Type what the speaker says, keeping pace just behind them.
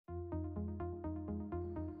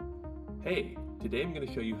Hey, today I'm going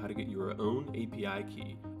to show you how to get your own API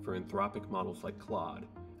key for Anthropic models like Claude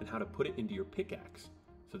and how to put it into your pickaxe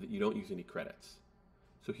so that you don't use any credits.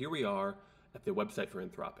 So here we are at the website for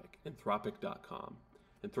Anthropic, anthropic.com.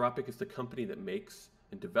 Anthropic is the company that makes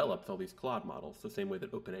and develops all these Claude models, the same way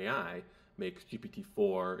that OpenAI makes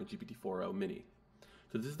GPT-4 and GPT-4o mini.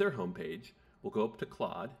 So this is their homepage. We'll go up to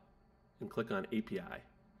Claude and click on API.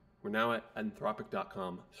 We're now at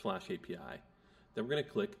anthropic.com/API. Then we're going to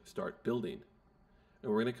click Start Building.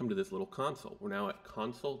 And we're going to come to this little console. We're now at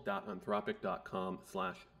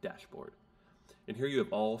console.anthropic.com/dashboard. And here you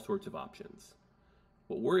have all sorts of options.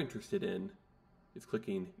 What we're interested in is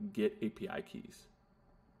clicking Get API Keys.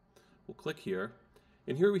 We'll click here.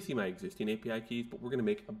 And here we see my existing API keys, but we're going to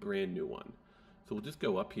make a brand new one. So we'll just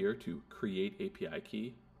go up here to Create API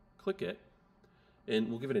Key, click it, and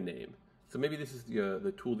we'll give it a name. So maybe this is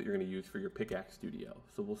the tool that you're going to use for your Pickaxe Studio.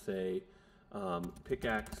 So we'll say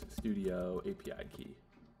Pickaxe Studio API Key.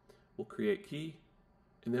 We'll create key,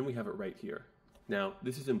 and then we have it right here. Now,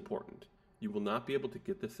 this is important. You will not be able to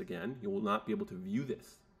get this again. You will not be able to view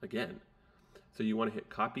this again. So you want to hit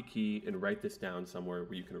copy key and write this down somewhere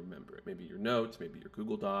where you can remember it. Maybe your notes, maybe your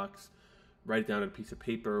Google Docs, write it down on a piece of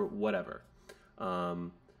paper, whatever.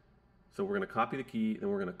 So we're going to copy the key, and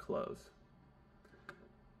we're going to close.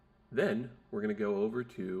 Then we're going to go over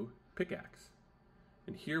to Pickaxe.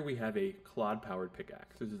 And here we have a Claude-powered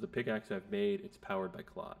pickaxe. This is the pickaxe I've made. It's powered by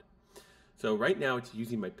Claude. So right now it's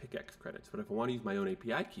using my pickaxe credits, but if I want to use my own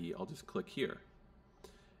API key, I'll just click here.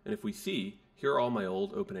 And if we see, here are all my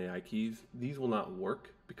old OpenAI keys. These will not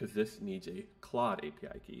work because this needs a Claude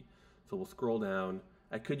API key. So we'll scroll down.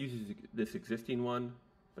 I could use this existing one,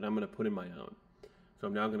 but I'm going to put in my own. So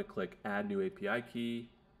I'm now going to click Add New API Key.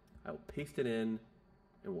 I will paste it in,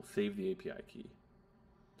 and we'll save the API key.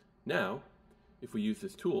 Now, if we use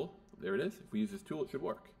this tool, there it is. If we use this tool, it should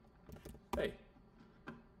work. Hey.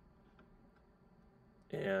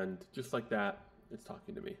 And just like that, it's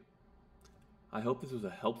talking to me. I hope this was a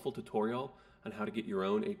helpful tutorial on how to get your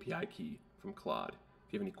own API key from Claude.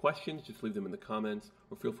 If you have any questions, just leave them in the comments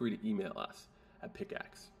or feel free to email us at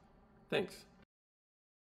Pickaxe. Thanks.